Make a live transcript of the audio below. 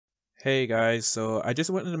Hey guys, so I just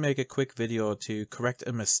wanted to make a quick video to correct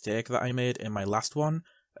a mistake that I made in my last one,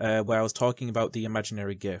 where I was talking about the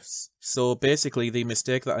imaginary gifts. So basically the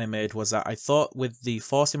mistake that I made was that I thought with the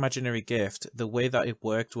force imaginary gift, the way that it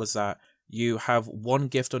worked was that you have one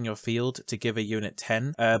gift on your field to give a unit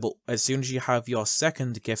 10, but as soon as you have your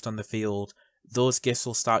second gift on the field, those gifts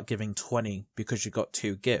will start giving 20 because you got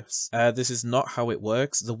two gifts. This is not how it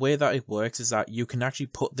works. The way that it works is that you can actually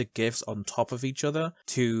put the gifts on top of each other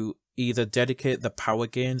to either dedicate the power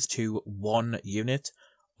gains to one unit,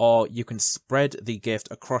 or you can spread the gift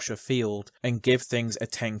across your field and give things a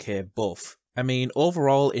 10k buff. I mean,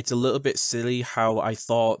 overall, it's a little bit silly how I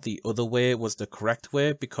thought the other way was the correct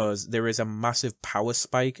way because there is a massive power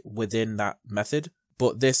spike within that method.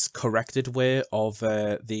 But this corrected way of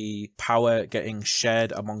the power getting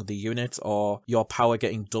shared among the units or your power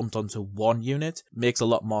getting dumped onto one unit makes a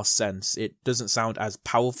lot more sense. It doesn't sound as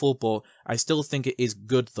powerful, but I still think it is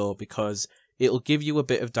good though because it'll give you a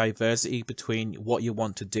bit of diversity between what you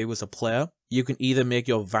want to do as a player. You can either make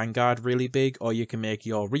your Vanguard really big or you can make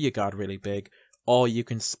your rearguard really big, or you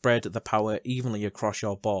can spread the power evenly across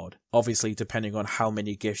your board, obviously depending on how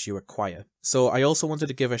many gifts you acquire. So I also wanted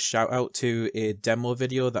to give a shout out to a demo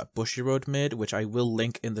video that Bushiroad made, which I will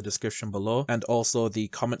link in the description below, and also the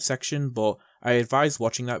comment section, but I advise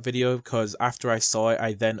watching that video because after I saw it,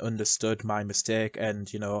 I then understood my mistake,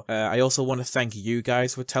 and I also want to thank you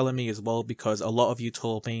guys for telling me as well, because a lot of you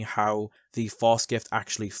told me how the force gift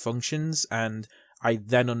actually functions, and I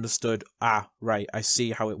then understood, right, I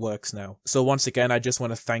see how it works now. So once again, I just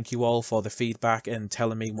want to thank you all for the feedback and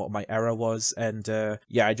telling me what my error was. And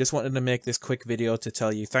yeah, I just wanted to make this quick video to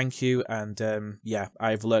tell you thank you. And yeah,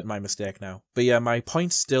 I've learned my mistake now. But yeah, my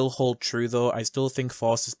points still hold true though. I still think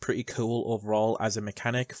force is pretty cool overall as a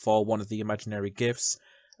mechanic for one of the imaginary gifts.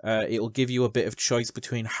 It will give you a bit of choice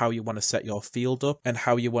between how you want to set your field up and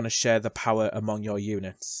how you want to share the power among your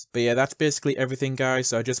units. But yeah, that's basically everything guys,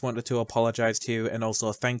 so I just wanted to apologize to you and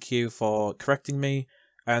also thank you for correcting me.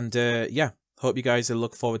 And yeah, hope you guys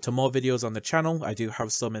look forward to more videos on the channel. I do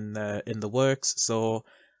have some in the works, so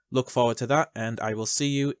look forward to that and I will see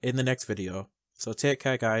you in the next video. So take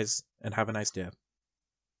care guys and have a nice day.